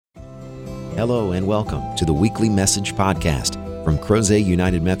Hello and welcome to the weekly message podcast from Crozet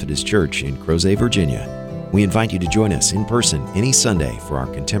United Methodist Church in Crozet, Virginia. We invite you to join us in person any Sunday for our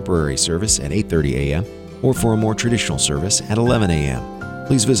contemporary service at 8:30 a.m. or for a more traditional service at 11 a.m.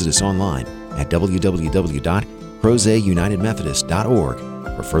 Please visit us online at www.crozetunitedmethodist.org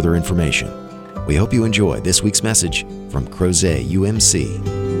for further information. We hope you enjoy this week's message from Crozet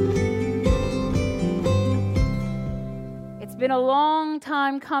UMC. It's been a long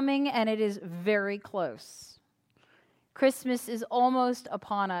time coming, and it is very close. Christmas is almost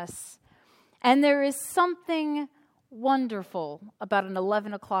upon us, and there is something wonderful about an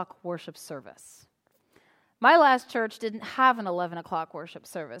 11 o'clock worship service. My last church didn't have an 11 o'clock worship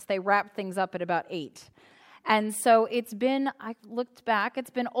service. They wrapped things up at about 8. And so I looked back,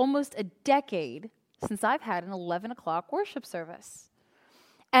 it's been almost a decade since I've had an 11 o'clock worship service.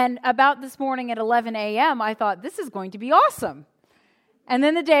 And about this morning at 11 a.m., I thought, this is going to be awesome. And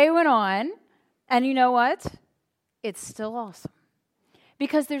then the day went on, and you know what? It's still awesome.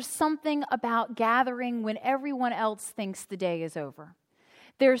 Because there's something about gathering when everyone else thinks the day is over.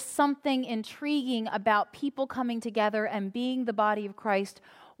 There's something intriguing about people coming together and being the body of Christ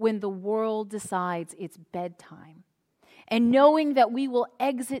when the world decides it's bedtime. And knowing that we will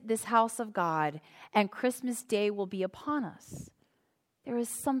exit this house of God and Christmas Day will be upon us. There is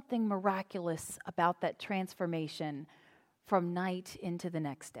something miraculous about that transformation from night into the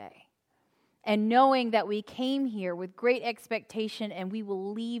next day. And knowing that we came here with great expectation and we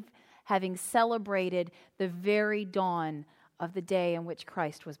will leave having celebrated the very dawn of the day in which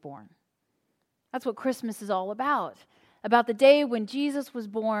Christ was born. That's what Christmas is all about the day when Jesus was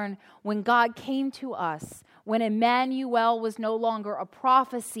born, when God came to us, when Emmanuel was no longer a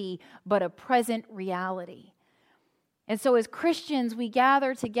prophecy, but a present reality. And so as Christians, we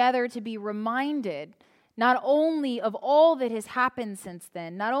gather together to be reminded not only of all that has happened since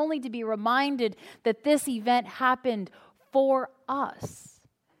then, not only to be reminded that this event happened for us,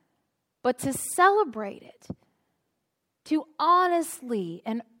 but to celebrate it, to honestly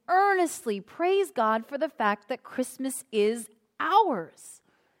and earnestly praise God for the fact that Christmas is ours.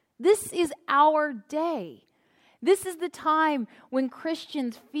 This is our day. This is the time when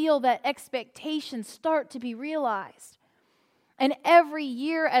Christians feel that expectations start to be realized. And every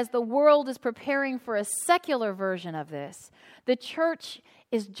year, as the world is preparing for a secular version of this, the church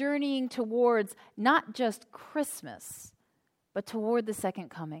is journeying towards not just Christmas, but toward the second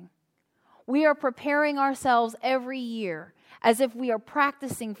coming. We are preparing ourselves every year as if we are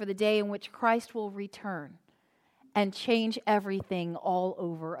practicing for the day in which Christ will return and change everything all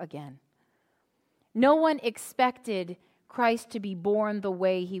over again. No one expected Christ to be born the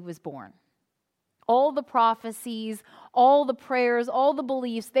way he was born. All the prophecies, all the prayers, all the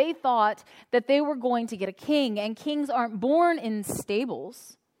beliefs, they thought that they were going to get a king, and kings aren't born in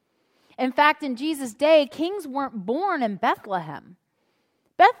stables. In fact, in Jesus' day, kings weren't born in Bethlehem.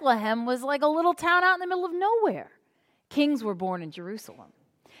 Bethlehem was like a little town out in the middle of nowhere. Kings were born in Jerusalem.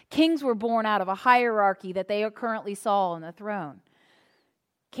 Kings were born out of a hierarchy that they currently saw on the throne.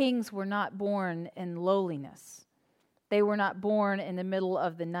 Kings were not born in lowliness. They were not born in the middle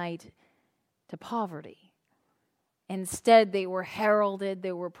of the night to poverty. Instead, they were heralded.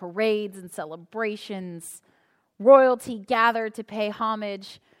 There were parades and celebrations. Royalty gathered to pay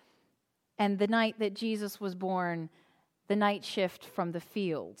homage. And the night that Jesus was born, the night shift from the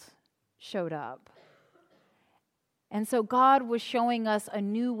field showed up. And so God was showing us a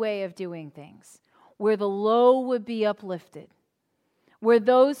new way of doing things, where the low would be uplifted, where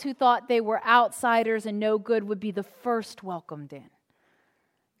those who thought they were outsiders and no good would be the first welcomed in.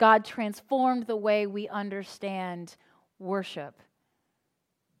 God transformed the way we understand worship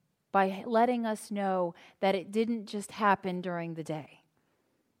by letting us know that it didn't just happen during the day,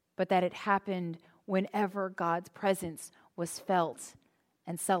 but that it happened whenever God's presence was felt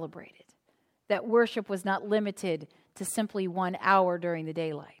and celebrated. That worship was not limited to simply 1 hour during the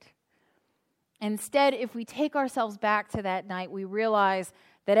daylight. Instead, if we take ourselves back to that night, we realize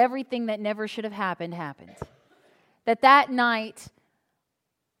that everything that never should have happened, happened. That night,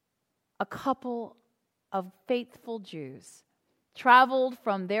 a couple of faithful Jews traveled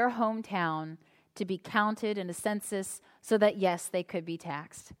from their hometown to be counted in a census so that, yes, they could be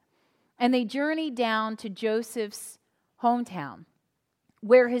taxed. And they journeyed down to Joseph's hometown,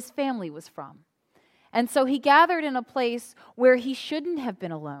 where his family was from. And so he gathered in a place where he shouldn't have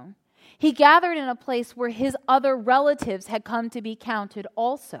been alone. He gathered in a place where his other relatives had come to be counted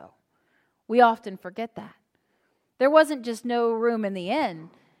also. We often forget that. There wasn't just no room in the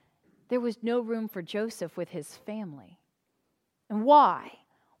inn. There was no room for Joseph with his family. And why?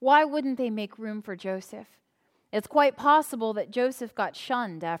 Why wouldn't they make room for Joseph? It's quite possible that Joseph got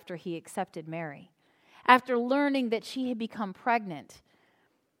shunned after he accepted Mary. After learning that she had become pregnant,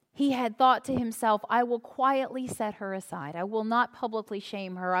 he had thought to himself, I will quietly set her aside. I will not publicly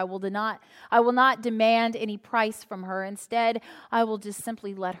shame her. I will not demand any price from her. Instead, I will just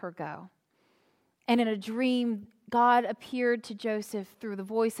simply let her go. And in a dream, God appeared to Joseph through the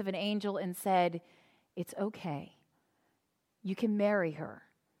voice of an angel and said, it's okay. You can marry her.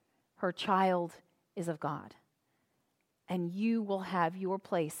 Her child is of God. And you will have your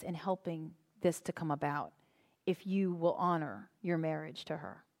place in helping this to come about if you will honor your marriage to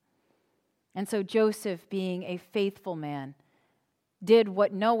her. And so Joseph, being a faithful man, did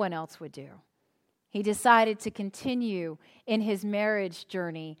what no one else would do. He decided to continue in his marriage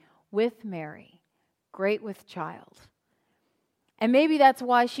journey with Mary, great with child. And maybe that's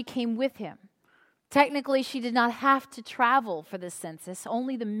why she came with him. Technically, she did not have to travel for this census.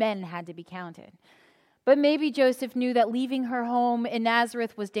 Only the men had to be counted. But maybe Joseph knew that leaving her home in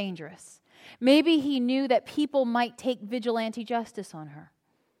Nazareth was dangerous. Maybe he knew that people might take vigilante justice on her.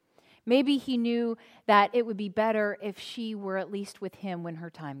 Maybe he knew that it would be better if she were at least with him when her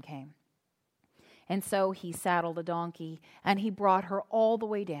time came. And so he saddled a donkey and he brought her all the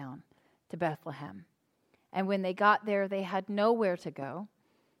way down to Bethlehem. And when they got there, they had nowhere to go.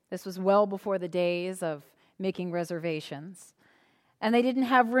 This was well before the days of making reservations. And they didn't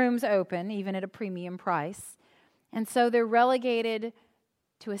have rooms open, even at a premium price. And so they're relegated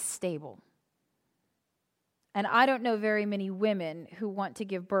to a stable. And I don't know very many women who want to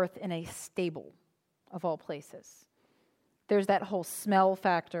give birth in a stable, of all places. There's that whole smell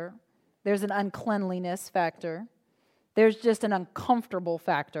factor. There's an uncleanliness factor. There's just an uncomfortable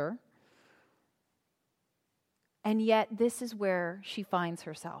factor. And yet, this is where she finds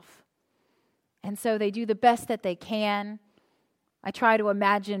herself. And so they do the best that they can. I try to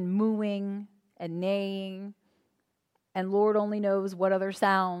imagine mooing and neighing, and Lord only knows what other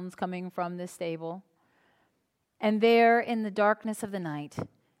sounds coming from this stable. And there, in the darkness of the night,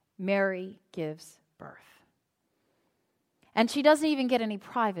 Mary gives birth. And she doesn't even get any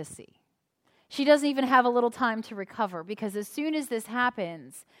privacy. She doesn't even have a little time to recover, because as soon as this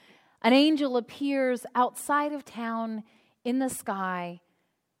happens, an angel appears outside of town in the sky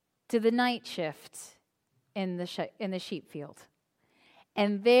to the night shift in the sheep field.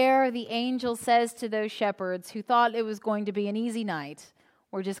 And there the angel says to those shepherds who thought it was going to be an easy night,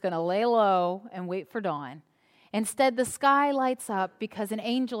 we're just going to lay low and wait for dawn. Instead, the sky lights up because an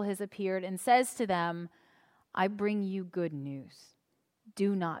angel has appeared and says to them, I bring you good news.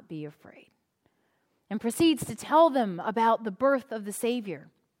 Do not be afraid. And proceeds to tell them about the birth of the Savior,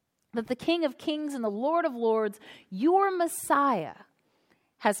 that the King of Kings and the Lord of Lords, your Messiah,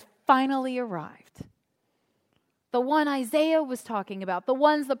 has finally arrived. The one Isaiah was talking about, the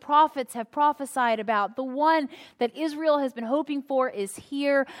ones the prophets have prophesied about, the one that Israel has been hoping for is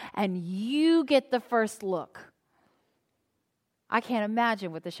here, and you get the first look. I can't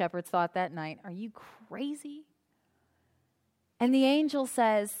imagine what the shepherds thought that night. Are you crazy? And the angel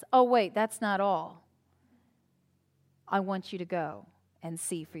says, oh wait, that's not all. I want you to go and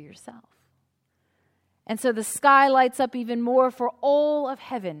see for yourself. And so the sky lights up even more, for all of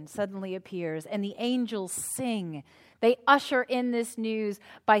heaven suddenly appears, and the angels sing. They usher in this news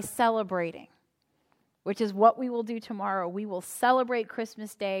by celebrating, which is what we will do tomorrow. We will celebrate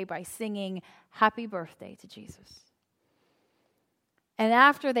Christmas Day by singing Happy Birthday to Jesus. And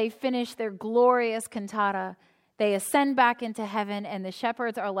after they finish their glorious cantata, they ascend back into heaven, and the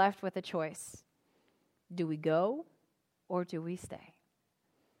shepherds are left with a choice. Do we go or do we stay?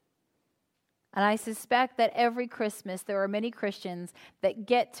 And I suspect that every Christmas there are many Christians that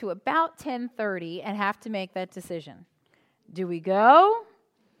get to about 10:30 and have to make that decision. Do we go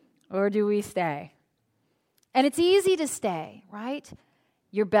or do we stay? And it's easy to stay, right?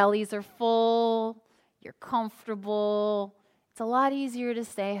 Your bellies are full, you're comfortable. It's a lot easier to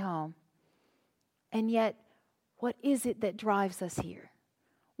stay home. And yet, what is it that drives us here?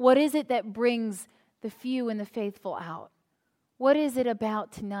 What is it that brings the few and the faithful out? What is it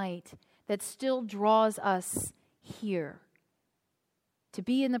about tonight that still draws us here to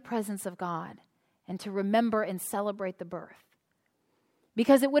be in the presence of God and to remember and celebrate the birth?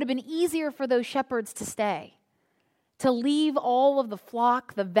 Because it would have been easier for those shepherds to stay, to leave all of the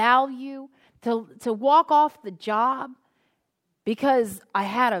flock, the value, to walk off the job because I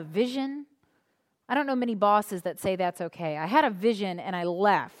had a vision. I don't know many bosses that say that's okay. I had a vision and I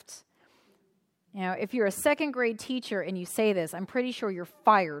left. You know, if you're a second grade teacher and you say this, I'm pretty sure you're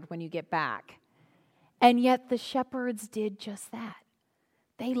fired when you get back. And yet the shepherds did just that.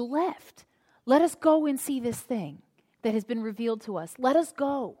 They left. Let us go and see this thing that has been revealed to us. Let us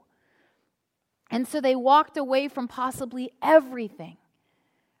go. And so they walked away from possibly everything.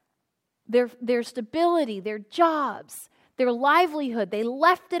 Their stability, their jobs, their livelihood. They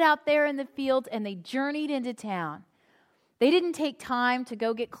left it out there in the fields and they journeyed into town. They didn't take time to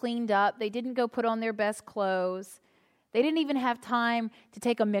go get cleaned up. They didn't go put on their best clothes. They didn't even have time to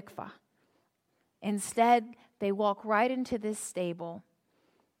take a mikvah. Instead, they walk right into this stable,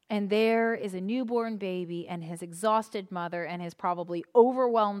 and there is a newborn baby and his exhausted mother and his probably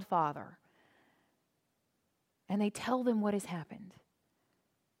overwhelmed father. And they tell them what has happened.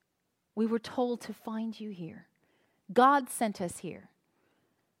 We were told to find you here. God sent us here.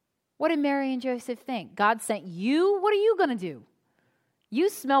 What did Mary and Joseph think? God sent you? What are you going to do? You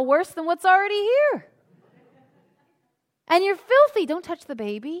smell worse than what's already here. And you're filthy. Don't touch the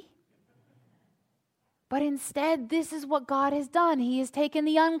baby. But instead, this is what God has done. He has taken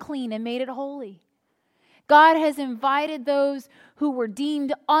the unclean and made it holy. God has invited those who were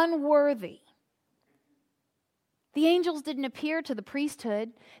deemed unworthy. The angels didn't appear to the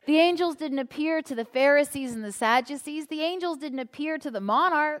priesthood. The angels didn't appear to the Pharisees and the Sadducees. The angels didn't appear to the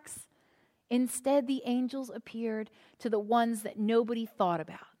monarchs. Instead, the angels appeared to the ones that nobody thought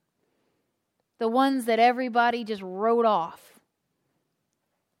about. The ones that everybody just wrote off.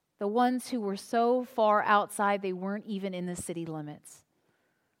 The ones who were so far outside they weren't even in the city limits.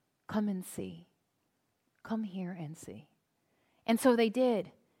 Come and see. Come here and see. And so they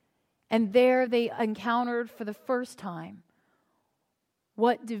did. And there they encountered for the first time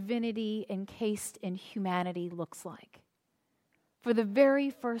what divinity encased in humanity looks like. For the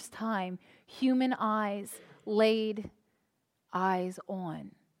very first time, human eyes laid eyes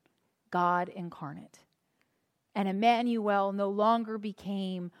on God incarnate. And Emmanuel no longer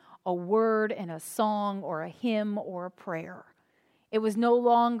became a word and a song or a hymn or a prayer. It was no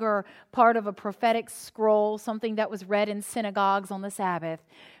longer part of a prophetic scroll, something that was read in synagogues on the Sabbath.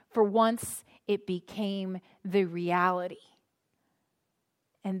 For once, it became the reality.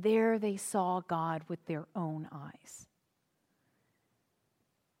 And there they saw God with their own eyes.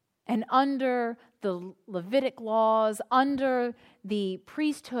 And under the Levitic laws, under the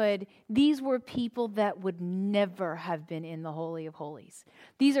priesthood, these were people that would never have been in the Holy of Holies.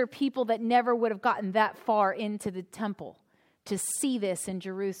 These are people that never would have gotten that far into the temple to see this in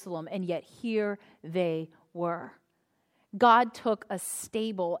Jerusalem, and yet here they were. God took a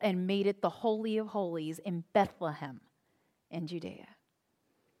stable and made it the Holy of Holies in Bethlehem in Judea.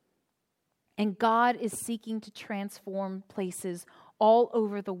 And God is seeking to transform places all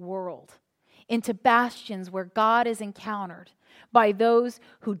over the world into bastions where God is encountered by those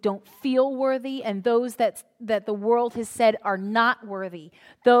who don't feel worthy and those that the world has said are not worthy,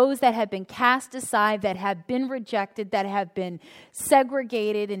 those that have been cast aside, that have been rejected, that have been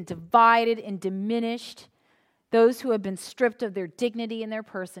segregated and divided and diminished, those who have been stripped of their dignity and their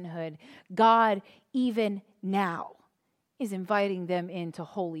personhood. God, even now, is inviting them into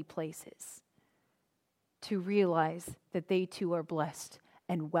holy places to realize that they too are blessed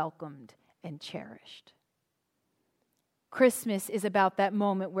and welcomed and cherished. Christmas is about that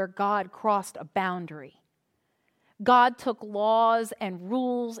moment where God crossed a boundary. God took laws and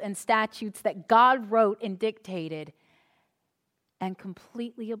rules and statutes that God wrote and dictated and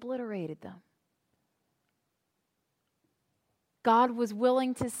completely obliterated them. God was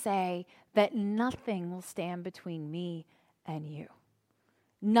willing to say that nothing will stand between me and you.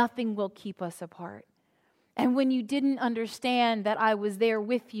 Nothing will keep us apart. And when you didn't understand that I was there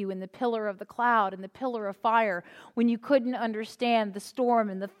with you in the pillar of the cloud and the pillar of fire, when you couldn't understand the storm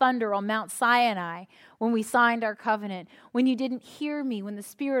and the thunder on Mount Sinai when we signed our covenant, when you didn't hear me when the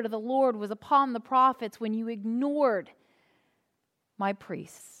Spirit of the Lord was upon the prophets, when you ignored my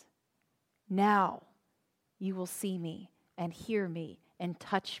priests, now you will see me and hear me and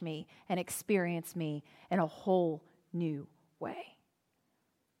touch me and experience me in a whole new way.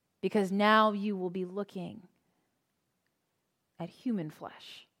 Because now you will be looking at human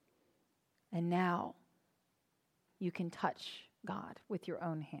flesh. And now you can touch God with your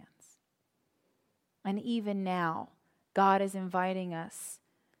own hands. And even now, God is inviting us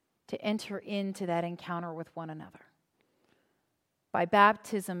to enter into that encounter with one another. By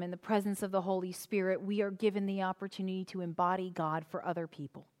baptism in the presence of the Holy Spirit, we are given the opportunity to embody God for other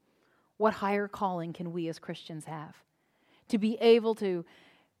people. What higher calling can we as Christians have? To be able to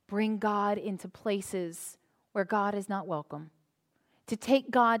bring God into places where God is not welcome. To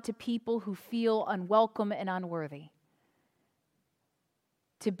take God to people who feel unwelcome and unworthy.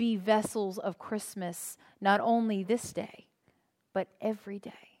 To be vessels of Christmas, not only this day, but every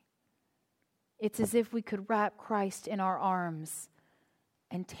day. It's as if we could wrap Christ in our arms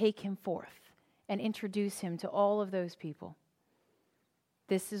and take him forth and introduce him to all of those people.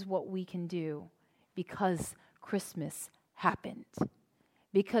 This is what we can do because Christmas happened.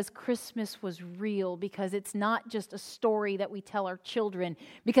 Because Christmas was real, because it's not just a story that we tell our children,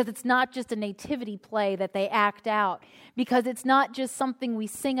 because it's not just a nativity play that they act out, because it's not just something we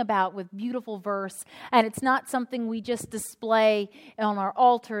sing about with beautiful verse, and it's not something we just display on our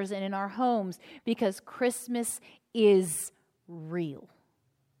altars and in our homes, because Christmas is real.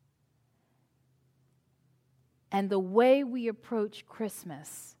 And the way we approach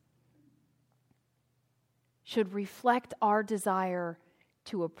Christmas should reflect our desire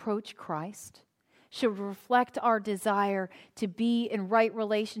to approach Christ, should reflect our desire to be in right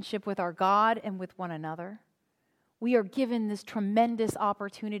relationship with our God and with one another. We are given this tremendous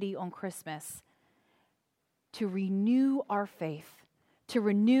opportunity on Christmas to renew our faith, to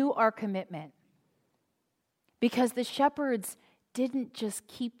renew our commitment. Because the shepherds didn't just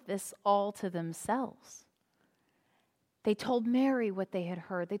keep this all to themselves. They told Mary what they had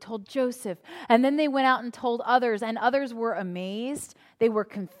heard. They told Joseph. And then they went out and told others. And others were amazed. They were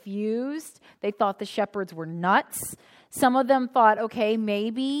confused. They thought the shepherds were nuts. Some of them thought, okay,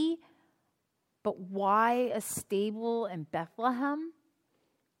 maybe. But why a stable in Bethlehem?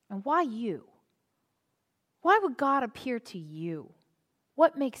 And why you? Why would God appear to you?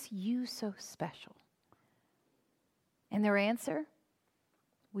 What makes you so special? And their answer?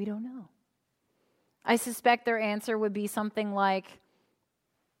 We don't know. I suspect their answer would be something like,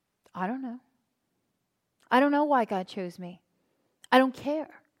 I don't know. I don't know why God chose me. I don't care.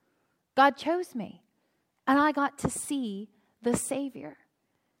 God chose me. And I got to see the Savior.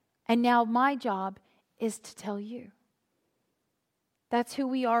 And now my job is to tell you. That's who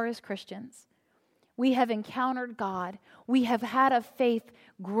we are as Christians. We have encountered God. We have had a faith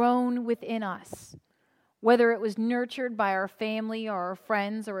grown within us. Whether it was nurtured by our family or our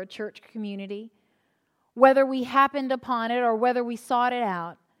friends or a church community, whether we happened upon it or whether we sought it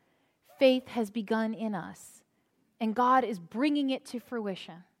out, faith has begun in us. And God is bringing it to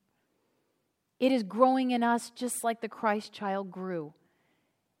fruition. It is growing in us just like the Christ child grew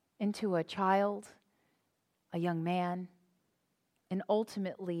into a child, a young man, and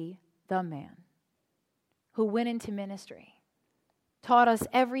ultimately the man who went into ministry, taught us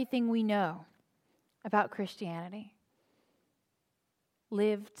everything we know about Christianity,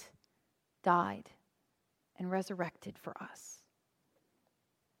 lived, died, and resurrected for us.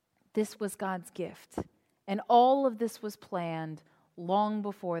 This was God's gift. And all of this was planned long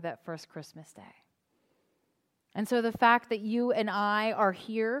before that first Christmas day. And so the fact that you and I are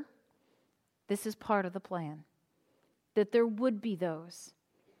here, this is part of the plan. That there would be those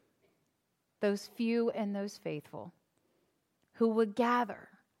few and those faithful, who would gather,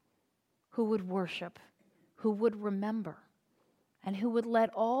 who would worship, who would remember, and who would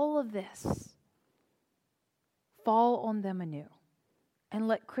let all of this fall on them anew and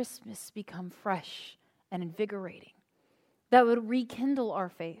let Christmas become fresh and invigorating. That would rekindle our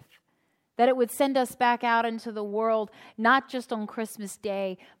faith. That it would send us back out into the world, not just on Christmas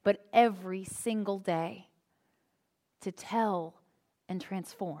Day, but every single day, to tell and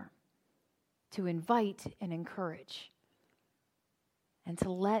transform, to invite and encourage, and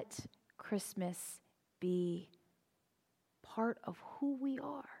to let Christmas be part of who we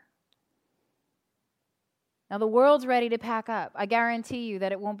are. Now, the world's ready to pack up. I guarantee you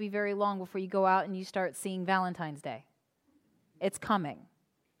that it won't be very long before you go out and you start seeing Valentine's Day. It's coming.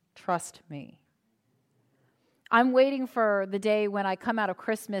 Trust me. I'm waiting for the day when I come out of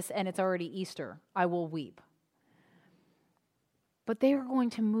Christmas and it's already Easter. I will weep. But they are going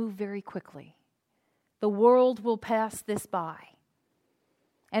to move very quickly. The world will pass this by.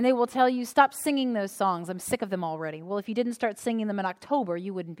 And they will tell you, stop singing those songs. I'm sick of them already. Well, if you didn't start singing them in October,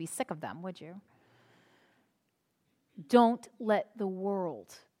 you wouldn't be sick of them, would you? Don't let the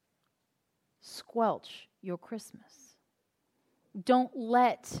world squelch your Christmas. Don't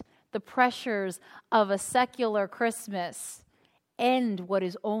let the pressures of a secular Christmas end what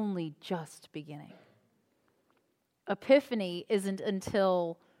is only just beginning. Epiphany isn't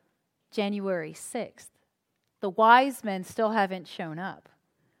until January 6th. The wise men still haven't shown up.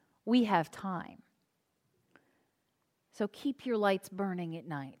 We have time. So keep your lights burning at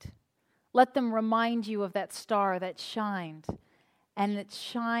night. Let them remind you of that star that shined, and its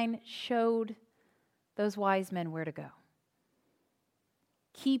shine showed those wise men where to go.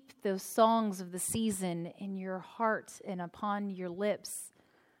 Keep those songs of the season in your heart and upon your lips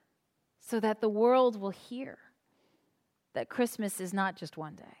so that the world will hear that Christmas is not just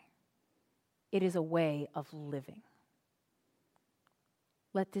one day. It is a way of living.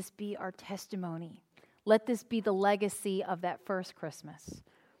 Let this be our testimony. Let this be the legacy of that first Christmas.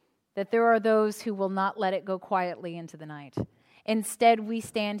 That there are those who will not let it go quietly into the night. Instead, we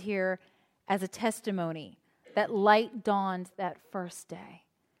stand here as a testimony that light dawned that first day.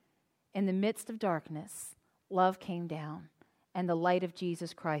 In the midst of darkness, love came down, and the light of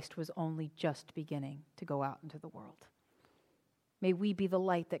Jesus Christ was only just beginning to go out into the world. May we be the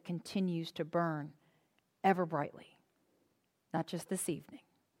light that continues to burn ever brightly, not just this evening,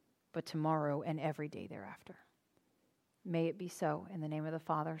 but tomorrow and every day thereafter. May it be so in the name of the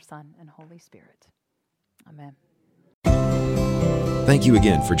Father, Son, and Holy Spirit. Amen. Thank you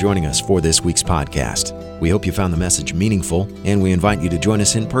again for joining us for this week's podcast. We hope you found the message meaningful, and we invite you to join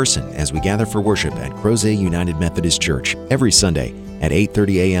us in person as we gather for worship at Crozet United Methodist Church every Sunday at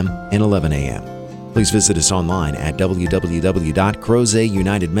 8:30 a.m. and 11 a.m. Please visit us online at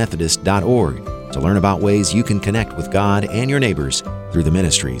www.crozetunitedmethodist.org to learn about ways you can connect with God and your neighbors through the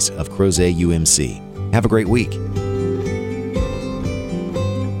ministries of Crozet UMC. Have a great week.